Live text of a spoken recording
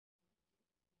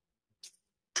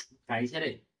खाई सारे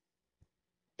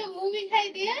तो मूवी खाई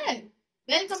दिए।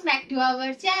 Welcome back to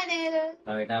our channel.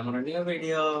 तो एटा हमर न्यू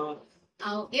वीडियो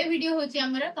आओ ये वीडियो होची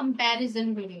हमर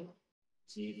comparison video.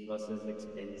 Cheap versus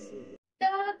expensive तो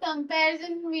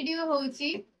कंपैरिजन वीडियो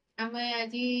होची हमें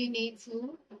आजी नेछु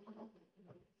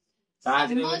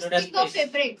समस्त को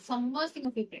फेवरेट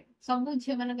सब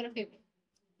झे मानकर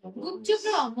favourite gupchup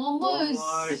row momos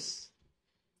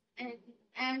I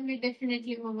am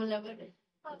definitely momo lover.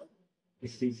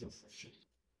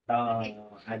 तो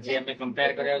आज हमें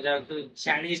कंपेयर करिया जाउ तो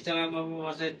 40 टका मोमो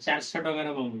वर्सेस 400 टका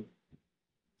रो momo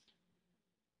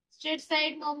straight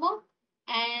side momo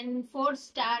and 4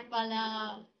 star वाला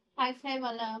 5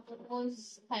 वाला मोमोज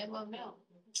खाइबा में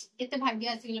एते भाग्य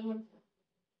आसिले मोर।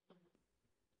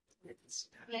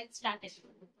 Let's start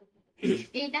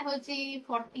it. एटा होची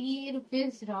 40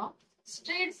 रुपीस रो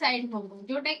स्ट्रेट साइड मोमो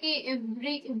जोटा कि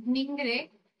एवरी इवनिंग रे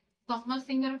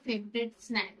समथिंगर फेवरेट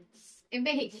स्नैक्स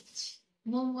एबे हे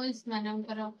मोमोज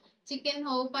मानकर चिकन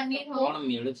हो पनीर हो कोन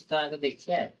मिलु त आगे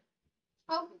देखिया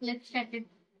हो। Let's start it.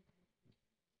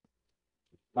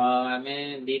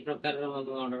 हमें दी प्रकार रो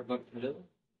मोमो ऑर्डर करथिलु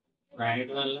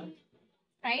फ्राइड वाला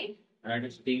फ्राइड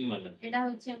स्टीम वाला एटा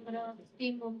होची हमर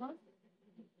स्टीम मोमो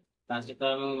तासे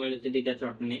तो हमें मिलु दीटा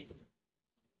चटनी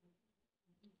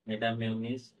एटा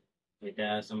mayonnaise Etah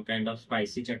some kind of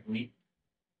spicy चटनी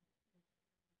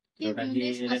जोटा कि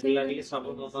रेगुलरली सब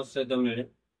मोमोज से तो मिले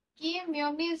कि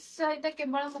मेयोनीज सहित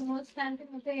केवल मोमोज खाते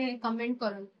मते कमेंट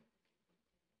करो।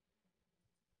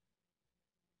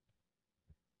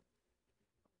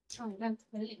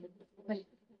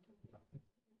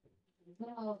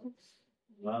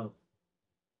 वाओ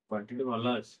क्वांटिटी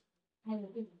भलो अछि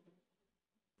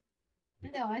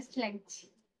मते ऑस्ट लागछि।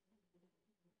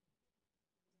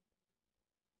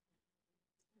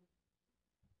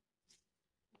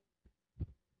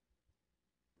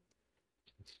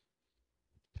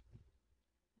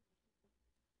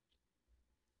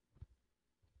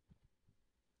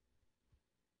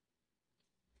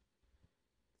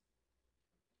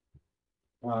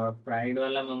 फ्राइड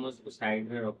वाला मोमोज को साइड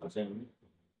में रखो चाहिए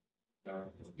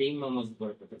स्टीम मोमोज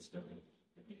पर फोकस करें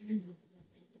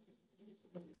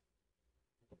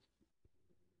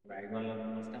फ्राइड वाला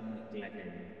मोमोज का मुझे लगे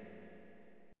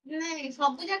नहीं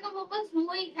सब जाक मोमोज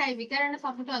मुई खाइबी कारण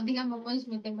सबटो अधिक मोमोज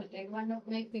मते भल लागे वन ऑफ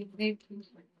माय फेवरेट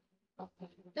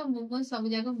तो मोमोज सब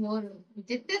जाक मोर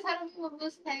जत्ते सारा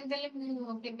मोमोज खाइ देले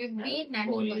मु केबे भी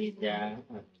नाही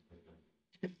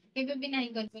केबे भी नाही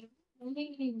कर पर मुई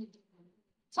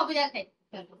सब जाक खाइ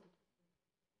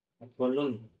बोलूं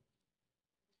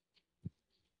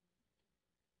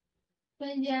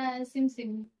पंजा सिम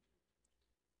सिम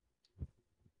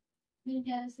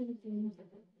पंजा सिम सिम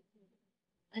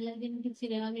अलादीन की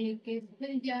चिराग लेके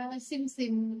पंजा सिम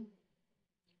सिम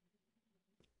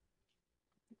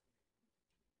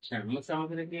शामक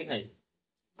सामग्री के खाई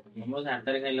मोमोज हाथ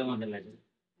रे खाइले मते लागे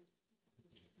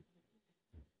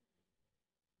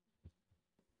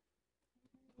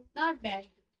नॉट बैड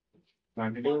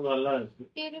क्वांटिटी भलो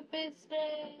 50 रुपीस रे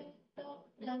तो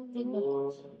लगभग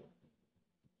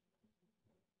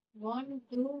 1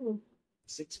 2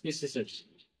 6 pieces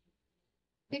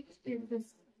 6 pieces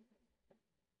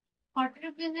 40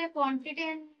 rupees है quantity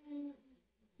and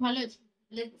knowledge.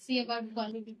 Let's see about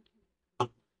quality.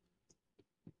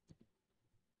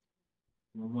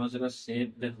 Momos row shape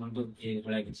देखो तो एक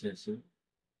बड़ा किछ अछि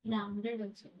Rounded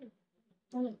also.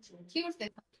 Cute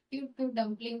देखा. Cute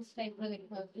dumplings type रो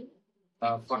देखा होती.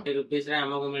 40 rupees रे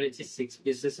हमको मिले छी 6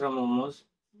 pieces row momos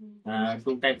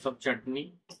 2 types of chutney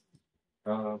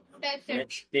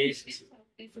taste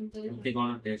एमती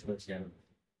कोन टेस्ट अछि यार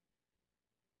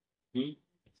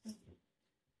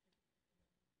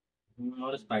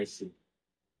more spicy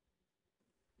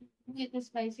It is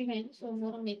spicy kind so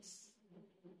more mix.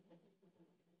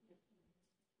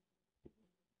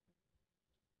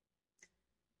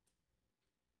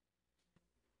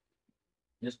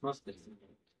 just must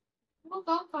वो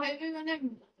कहाँ खाए भी मैंने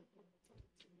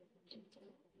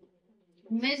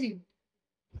amazing.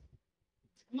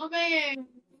 मगे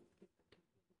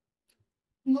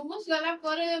मोमोज गला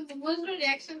पर मोमोज रो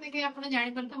रिएक्शन देखे आपण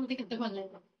जानि परता मते केते भल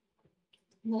लागो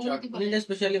चटनी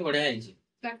स्पेशली बढ़िया है जी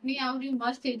चटनी आउरी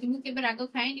मस्त है तुम केबे रागो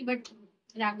खाइनी बट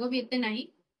रागो भी एते नाही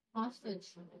मस्त है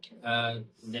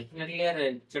डेफिनेटली यार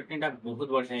चटनी टा बहुत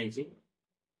बढ़िया है जी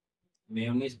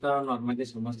मेयोनीज तो नॉर्मली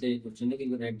समस्त कुछने कि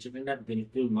रेड चटनी टा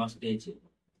बिल्कुल मस्त है जी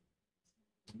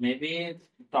मे बी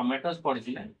टोमेटोस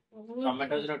पड़छि ना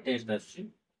टोमेटोस रो टेस्ट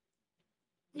आछि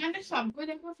यार सब को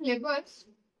देखो फ्लेवर्स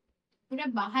पूरा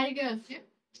बाहर के আছে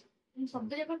सब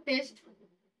देखो टेस्ट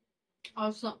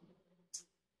ऑसम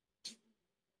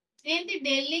ଏମିତି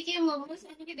ଡେଲି କିଏ ମୋମୋସ୍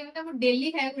ଆଣିକି ଦେବେ ତ ମୁଁ ଡେଲି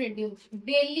ଖାଇବାକୁ ରେଡି ଅଛି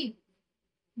ଡେଲି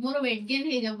ମୋର ୱେଟ୍ ଗେନ୍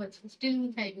ହେଇଯାଉ ପଛେ ଷ୍ଟିଲ୍ ମୁଁ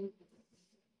ଖାଇବି।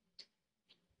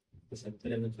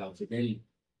 ସେଥିରେ ମୁଁ ଖାଉଛି ଡେଲି।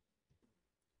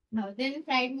 ହଉ ଦେନ୍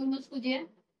ଫ୍ରାଇଡ୍ ମୋମୋସ୍ କୁ ଯିବା।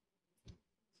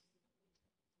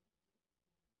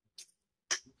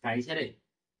 ଖାଇସାରେ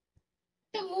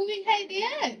ତ ମୁଁ ବି ଖାଇଦିଏ।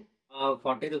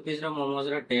 40 रुपीज ର ମୋମୋଜ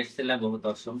ର ଟେଷ୍ଟ ଥିଲା ବହୁତ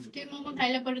ଅସम। ଷ୍ଟିଲ୍ ମୋମୋ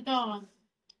ଖାଇଲା ପରେ ତ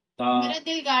ତ मेरा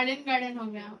दिल गार्डन गार्डन हो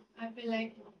गया। I feel like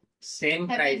same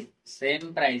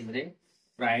price रे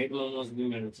फ्राइड मोमोज ବି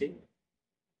ମିଳୁଛି।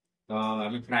 ତ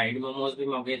ଆମେ ଫ୍ରାଇଡ ମୋମୋଜ ବି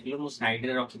ମଗେଇଥିଲୁ, ମୁଁ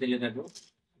ସାଇଡରେ ରଖିଥିଲି ତାକୁ।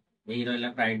 ଏଇ ରହିଲା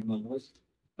ଫ୍ରାଇଡ ମୋମୋଜ।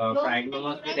 ତ ଫ୍ରାଇଡ ଯୋଉମାନେ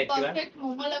ମୋମୋଜ ବି ପୁରା ଦେଖିବା। परफेक्ट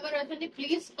मोमो लवर ଅଛନ୍ତି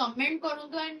ପ୍ଲିଜ କମେଣ୍ଟ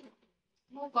କରନ୍ତୁ ଏଣ୍ଡ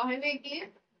ମୁଁ କହିବେ କି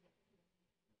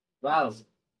वाओ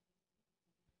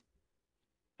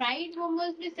फ्राइड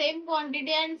मोमोज भी same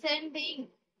quantity and same thing.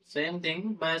 Same thing,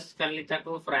 बस खाली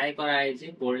ताको फ्राई कराଯାଇଛି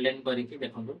गोल्डन କରିକି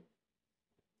ଦେଖନ୍ତୁ।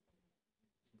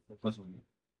 ଫୋକस ହଉନି।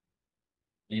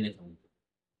 ଏଇ ଦେଖନ୍ତୁ।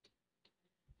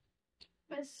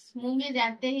 बस मुंह में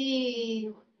जाते ही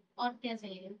और क्या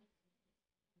चाहिए।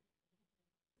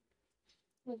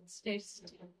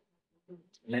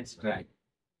 Let's try.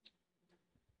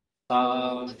 तो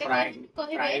मते फ्राइड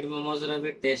କହିବେ फ्राइड मोमोज ର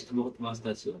ବି ଟେଷ୍ଟ ବହୁତ ମସ୍ତ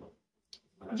ଅଛି।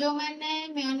 ଯୋଉମାନେ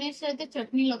ମେयोनेज ସହିତ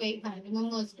ଚଟନି ଲଗେଇ ଖାଆନ୍ତି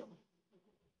ମୋମୋଜ ର।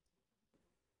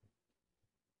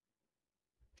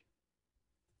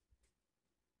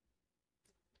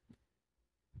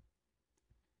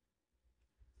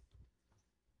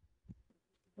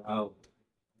 वाओ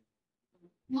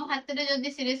ମୋ ହାତରେ ଯଦି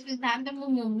ସିରିୟସଲି ଥାନ୍ତା ମୁଁ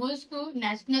ମୋମୋଜ କୁ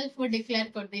ନ୍ୟାସନାଲ ଫୁଡ ଡିକ୍ଲେୟାର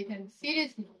କରିଦେଇଥାନ୍ତି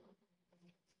ସିରିୟସଲି।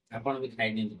 ଆପଣ ବି ଖାଇ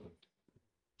ନିଅନ୍ତୁ।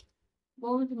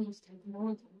 ବହୁତ ମସ୍ତ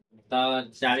ବହୁତ। ତ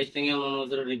 40 ଟଙ୍କିଆ ମୋମୋଜ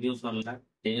ର ରିଭ୍ୟୁ ସରିଲା।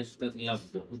 ଟେଷ୍ଟ ତ ଥିଲା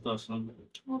ବହୁତ ଅସମ।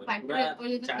 ମୋ ପାଟିରେ ପୁରା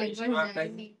ଏପର୍ଯ୍ୟନ୍ତ 40 ଫ୍ଲେଭର ଟଙ୍କା ଖାଇ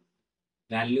ଯାଇନି।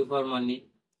 Value for money.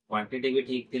 କ୍ୱାଣ୍ଟିଟି ବି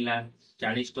ଠିକ ଥିଲା।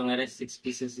 40 ଟଙ୍କାରେ 6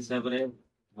 ପିसेस ହିସାବରେ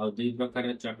ଆଉ ଦୁଇ ପ୍ରକାର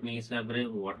ଚଟଣି ହିସାବରେ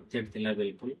ୱର୍ଥ ଇଟ୍ ଥିଲା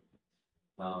ବିଲକୁଲ।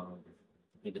 ତ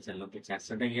ଏଇଟା ଚାଲନ୍ତୁ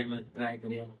 400 ଟଙ୍କିଆ ଟ୍ରାଏ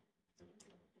କରିବା।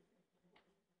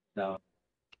 ତ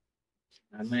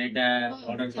ଆମେ ଏଇଟା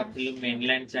ଅର୍ଡର କରିଥିଲୁ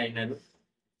ମେନଲ୍ୟାଣ୍ଡ ଚାଇନାରୁ।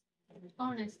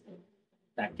 କଣ ଆସିବ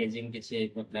ପ୍ୟାକେଜିଂ କିଛି ଏଇ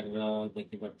ପ୍ରକାରର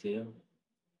ଦେଖିପାରୁଥିବେ।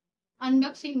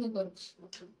 ଅନବକ୍ସିଂ ମୁଁ କରୁଛି।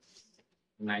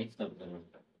 ନାଇସ୍ ଦରକାର।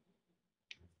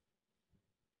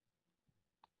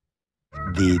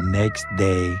 The next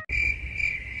day.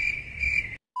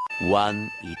 One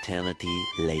eternity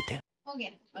later. हो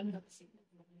गया अनबॉक्सिंग।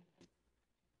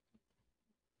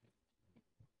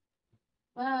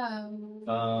 वाव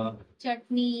ତ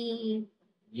चटनी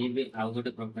ये भी ଆଉ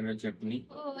ଗୋଟେ ପ୍ରକାରର ଚଟଣି।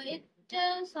 ଓ ଏଟା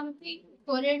समथिंग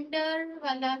कोरिएंडर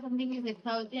वाला समथिंग ଦେଖା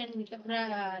ହଉଛି ଏଣ୍ଡ ଏଟା ପୁରା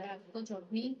ରାଗ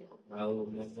ଚଟନି। ଆଉ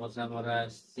ମୋମୋସ୍ ଆମର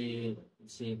ଆସିଛି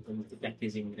ସେ କେମିତି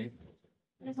ପ୍ୟାକେଜିଂରେ।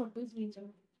 ମାନେ ଫଟୋସ୍ ନେଇଛ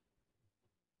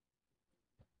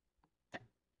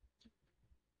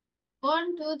 1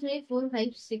 2 3 4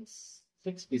 5 6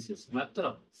 6 ପିसेସ୍ ମାତ୍ର।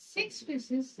 6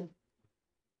 pieces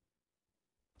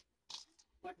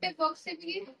ଗୋଟେ ବକ୍ସ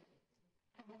ବି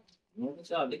ମୁଁ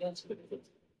କିଛି ଅଧିକା ଏକ୍ସପେକ୍ଟ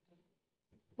କରିଥିଲି।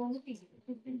 ବହୁତ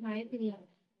ହି ଭାଇ ଥିଲା।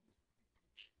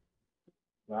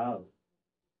 ୱାଓ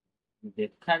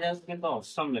ଦେଖାଯାଉଛି କିନ୍ତୁ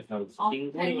ଅସମ ଦେଖାଯାଉଛି।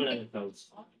 ଚିଙ୍ଗୁଡ଼ି ଭଳିଆ ଦେଖାଯାଉଛି।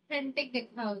 ऑथेंटिक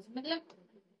देखा हूँ मतलब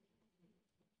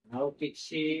ଆଉ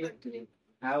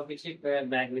କିଛି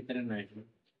ବ୍ୟାଗ ଭିତରେ ନାହିଁ।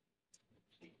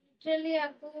 एक्चुअली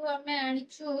आपको हमें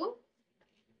आनिछु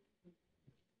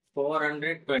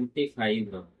 425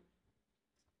 ର।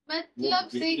 मतलब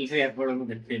ବିଲରେ ଆପଣଙ୍କୁ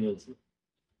ଦେଖେଇ ଦଉଛି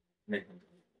ଦେଖନ୍ତୁ।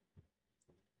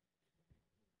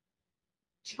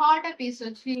 6टा पीस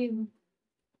अछि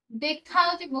देखा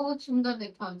हूँ बहुत सुंदर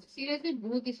देखा हूँ सीरियसली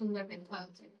बहुत ही सुंदर देखा हूँ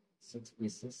 6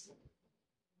 pieces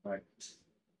but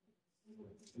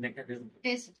ଦେଖାଯାଉ।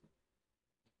 टेस्ट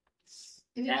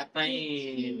ତା ପାଇଁ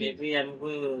ମେବି ଆମକୁ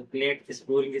ପ୍ଲେଟ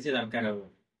ସ୍ପୁନ କିଛି ଦରକାର ହବ।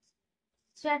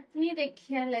 चटनी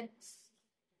देखिए लेट्स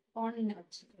कौन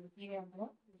अच्छी हमको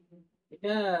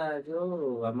ଏଇଟା ଯୋଉ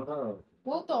ଆମର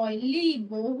बहुत ऑयली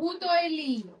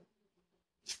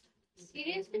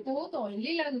सीरियसली बहुत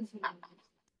ऑयली लगे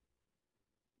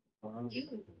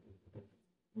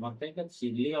ମତେ ଏଇଟା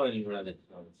ଚିଲି ଅଏଲ ଭଳିଆ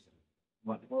ଦେଖାଯାଉଛି।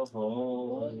 ଓହୋ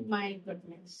माय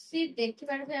गुडनेस सी देखि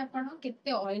पारबे आपण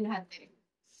केते ऑयल हाथे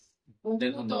बहुत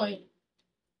ଦେଖନ୍ତୁ ऑयल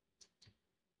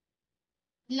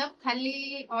मतलब खाली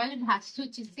ऑयल भासु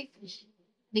चिसे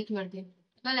देखि पारबे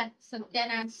गला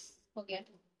सत्यानाश हो गया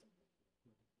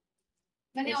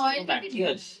माने ऑयल ବାକି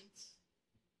ଅଛି।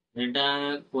 ଏଇଟା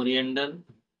କୋରିଏଣ୍ଡର,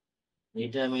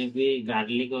 ଏଇଟା ମେ ବି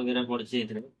ଗାର୍ଲିକ वगैरह ପଡିଛି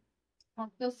ଏଥିରେ।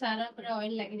 तो सारा पूरा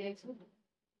ऑयल लगी जाए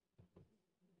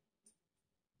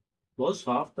ବହୁତ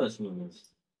ସଫ୍ଟ ଅଛି ମୋମୋସ୍।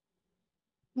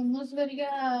 मोमोज करिका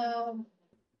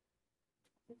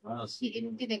ହଁ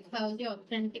एमती देखा हो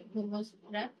ऑथेंटिक मोमोज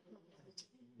पूरा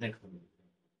ଦେଖନ୍ତୁ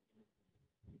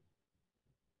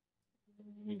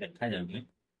देखा जाऊनी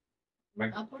बट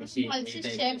ଆପଣ किसी ଭଲସେ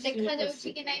ଏଇ ସେପ୍ ଟାଇପ ଦେଖାଯାଉଛି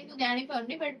କି ନାଇଁ ମୁଁ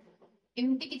ଜାଣିପାରୁନି ବଟ୍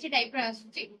ଏମିତି କିଛି ଟାଇପର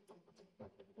ଆସୁଛି।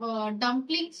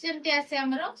 ଡମ୍ପଲିଂସ୍ ଯେମିତି ଆସେ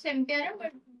ଆମର ସେମିତିଆର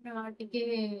ବଟ୍ ଟିକେ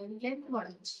ଲେନ୍ଥ ବଡ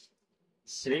ଅଛି।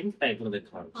 ଶ୍ରିମ୍ପ ଟାଇପ ର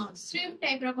ଦେଖା ହଁ ଯାଉଛି। ଷ୍ଟ୍ରିମ୍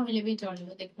ଟାଇପର କହିଲେ ବି ଚଳିବ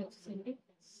ଦେଖାଯାଉଛି ସେମିତି।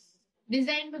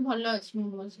 ଡିଜାଇନ ବି ଭଲ ଅଛି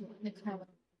ମୋମୋସ୍ ଦେଖାହବା।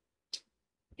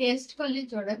 ଟେଷ୍ଟ କଲେ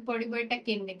ଜଣା ପଡିବ ଏଇଟା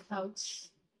କେମିତି ଦେଖାଯାଉଛି।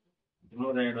 ମୁଁ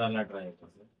ରେଡ୍ वाला ट्राई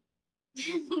करते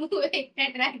ମୁଁ ଏଇଟା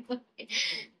ଟ୍ରାଏ କରେ।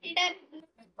 ଏଇଟା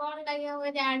କଣ ଲାଗିବ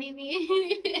ମୁଁ ଜାଣିନି।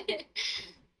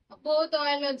 ବହୁତ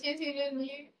ଅଏଲ ଅଛି ସିରିୟସଲି।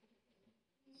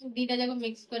 ଦିଟା ଯାକ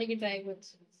ମିକ୍ସ କରିକି ଟ୍ରାଏ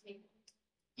କରୁଛି।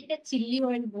 ଏଇଟା ଚିଲି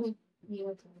ଅଏଲ ବହୁତ ଇଏ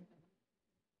ଅଛି।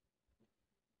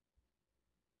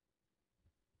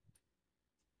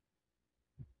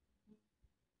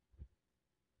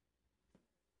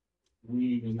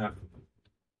 ନା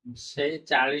ସେଇ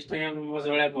 40 ଟଙ୍କା ମୋମୋସ୍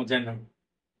ଭଳିଆ ମଜା ନାହିଁ।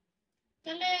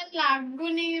 ତାହେଲେ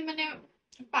ଲାଗୁନି ମାନେ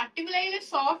ପାଟିକୁ ଲାଗିଲେ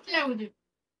ସଫ୍ଟ ଲାଗୁଛି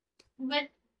ବଟ୍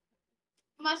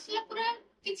ମସଲା ପୁରା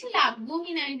କିଛି ଲାଗୁ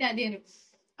ହିଁ ନାହିଁ ତା ଦେହରେ।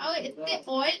 ଆଉ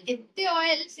ଏତେ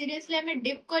ଅଏଲ ସିରିୟସଲି ଆମେ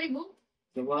ଡିପ୍ କରିବୁ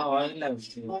କେବଳ ଅଏଲ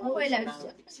ଲାଗୁଛି। ଅଏଲ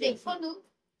ଆସୁଛି ଦେଖନ୍ତୁ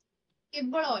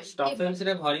କେବଳ ଅଏଲ। ଷ୍ଟଫିଂସ୍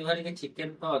ରେ ଭରି ଭରିକି ଚିକେନ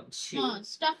ତ ଅଛି ହଁ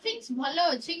ଷ୍ଟଫିଂସ୍ ଭଲ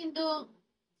ଅଛି କିନ୍ତୁ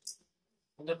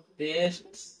କିନ୍ତୁ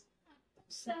ଟେଷ୍ଟ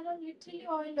ସାରା ଲିଟରାଲି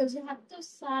ଅଏଲ ଅଛି ହାତ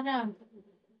ସାରା।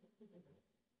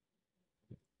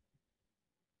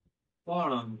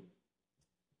 କଣ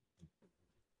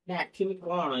ଆକ୍ଚୁଆଲି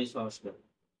କଣ ଏଇ ସସ୍ ଟା?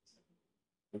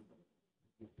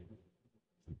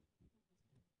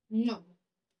 No.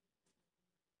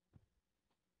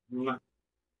 ନା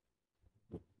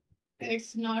It's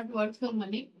not worth your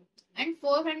money. And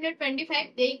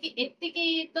 425 ଦେଇକି ଏତିକି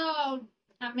ତ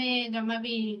ଆମେ ଜମା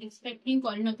ବି ଏକ୍ସପେକ୍ଟ ହିଁ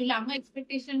କରିନଥିଲୁ। ଆମ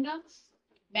ଏକ୍ସପେକ୍ଟେସନ ର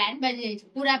ବ୍ୟାଣ୍ଡ ବାଜି ଯାଇଛି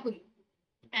ପୁରାପୁରି।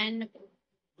 And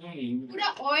ପୁରା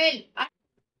ଅଏଲ।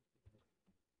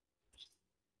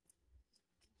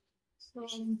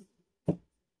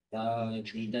 ତ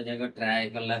ଦିଟା ଯାକ ଟ୍ରାଏ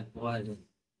କଲା ପରେ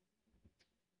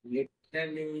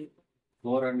लिटरली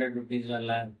 400 रुपीस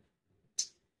वाला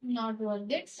Not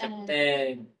worth it. ସେତେ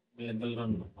लेवल ର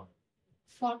ନୁହଁ।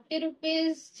 40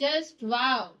 rupees just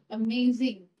wow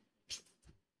amazing.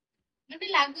 ମତେ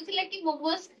ଲାଗୁଥିଲା କି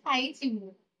ମୋମୋସ୍ ଖାଇଛି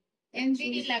ମୁଁ ଏମିତି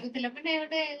ହିଁ ଲାଗୁଥିଲା ମାନେ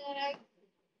ଗୋଟେ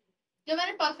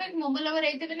ଯୋଉମାନେ ପରଫେକ୍ଟ ମୋମୋ ଲଭର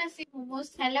ହେଇଥିବେ ନା ସେ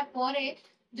ମୋମୋସ୍ ଖାଇଲା ପରେ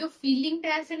ଯୋଉ ଫିଲିଂ ଟା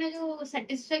ଆସେ ନା ଯୋଉ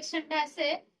ସାଟିସ୍ଫାକ୍ସନ ଟା ଆସେ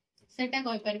ସେଟା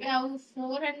କହିପାରିବେ। ଆଉ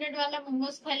 400 ବାଲା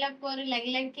ମୋମୋସ୍ ଖାଇଲା ପରେ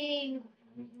ଲାଗିଲା କି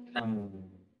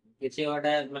କିଛି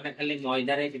ଗୋଟେ ମାନେ ଖାଲି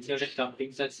ମଇଦାରେ କିଛି ଗୋଟେ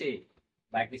ଷ୍ଟଫିଂସ୍ ଅଛି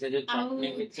ବାକି ସେ ଯୋଉ ଆଉ ଚଟନି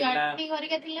ବି ଥିଲା ଚଟନି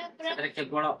ଘରିକା ଥିଲା ପୁରା ସେଥିରେ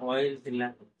କେବଳ ଅଏଲ ଥିଲା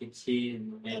କିଛି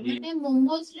maybe ମାନେ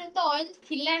ମୋମୋସ୍ ରେ ତ ଅଏଲ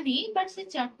ଥିଲାନି ବଟ୍ ସେ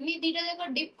ଚଟନି ଦିଟା ଯାକ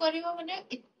ଡିପ୍ କରିବ ମାନେ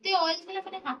ଏତେ ଅଏଲ ଥିଲା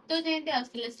ମାନେ ହାତ ଯେମିତି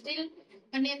ଆସୁଥିଲା ଷ୍ଟିଲ୍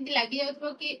ମାନେ ଏମିତି ଲାଗି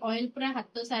ଯାଉଥିବ କି ଅଏଲ ପୁରା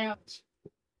ହାତ ସାରା ଅଛି।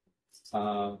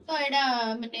 ତ ଏଇଟା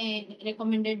ମାନେ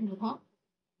ରେକମେଣ୍ଡେଡ ନୁହଁ।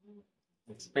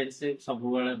 ଏକ୍ସପେନ୍ସିଭ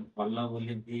ସବୁବେଳେ ଭଲ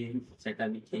ବୋଲି ବି ସେଟା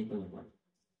ବି ଠିକ ନୁହଁ।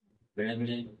 ବେଳେ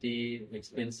ବେଳେ ଏମିତି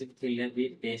ଏକ୍ସପେନ୍ସିଭ ଥିଲେ ବି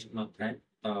ଟେଷ୍ଟ ନଥାଏ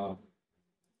ତ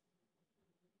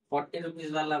 40 रुपीस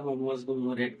वाला मोमोज को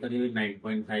ମୁଁ ରେଟ୍ କରିବି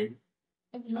 9.5।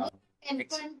 ମୁଁ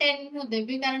 10.10 ମୁଁ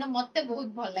ଦେବି କାରଣ ମତେ ବହୁତ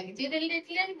ଭଲ ଲାଗିଛି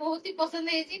ରିଲେଟିଭଲି ବହୁତ ହି ପସନ୍ଦ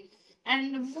ହେଇଛି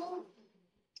ଆଣ୍ଡ ମୁଁ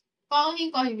କଣ ହିଁ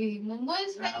କହିବି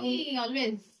ମୋମୋସ୍ ପାଇଁ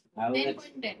ଅଲୱେଜ ଆଉ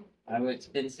 10.10। ଆଉ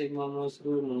ଏକ୍ସପେନ୍ସିଭ ମୋମୋଜ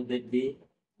କୁ ମୁଁ ଦେବି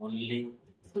ଓନଲି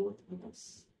 4 मोमोज।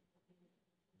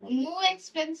 ମୁଁ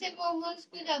ଏକ୍ସପେନ୍ସିଭ ମୋମୋସ୍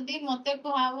କୁ ଯଦି ମତେ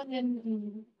କୁହାହବ ଦେନ୍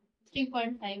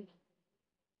 3.5।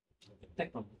 କେତେ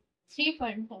କମ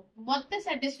 3.5 ମତେ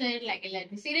ସାଟିସ୍ଫାଏଡ୍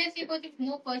ଲାଗିଲାନି ସିରିୟସଲି କହୁଛି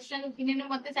ମୋ ପର୍ସନାଲ ଓପିନିଅନ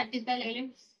ମତେ ସାଟିସ୍ଫାଏଡ୍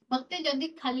ଲାଗିଲାନି। ମତେ ଯଦି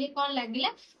ଖାଲି କଣ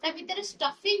ଲାଗିଲା ତା ଭିତରେ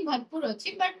ଷ୍ଟଫିଂ ଭରପୁର ଅଛି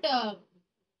but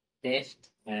taste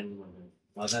and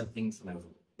other things now.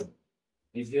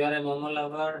 If you are a momo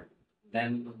lover, then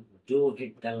do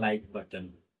hit the like button.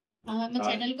 ଆମ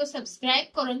ଚ୍ୟାନେଲ କୁ ସବସ୍କ୍ରାଇବ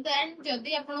କରନ୍ତୁ ଆଣ୍ଡ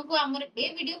ଯଦି ଆପଣଙ୍କୁ ଆମର ଏ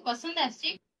ଭିଡିଓ ପସନ୍ଦ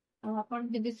ଆସିଛି ଆଉ ଆପଣ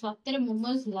ଯଦି ସତରେ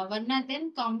ମୋମୋସ୍ ଲଭର ନା ଦେନ୍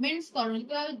କମେଣ୍ଟସ୍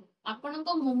କରନ୍ତୁ ଆଉ ଆପଣଙ୍କ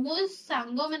ମୋମୋସ୍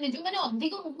ସାଙ୍ଗ ମାନେ ଯୋଉମାନେ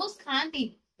ଅଧିକ ମୋମୋସ୍ ଖାଆନ୍ତି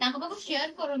ତାଙ୍କ ପାଖକୁ ସେୟାର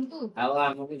କରନ୍ତୁ। ଆଉ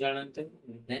ଆମକୁ ଜଣାନ୍ତୁ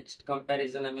ନେକ୍ସଟ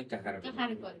କମ୍ପାରିଜନ ଆମେ କାହାର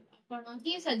କାହାର କରିବୁ ଆପଣ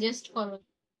ହିଁ ସଜେଷ୍ଟ କରନ୍ତୁ।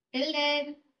 Till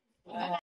then, bye.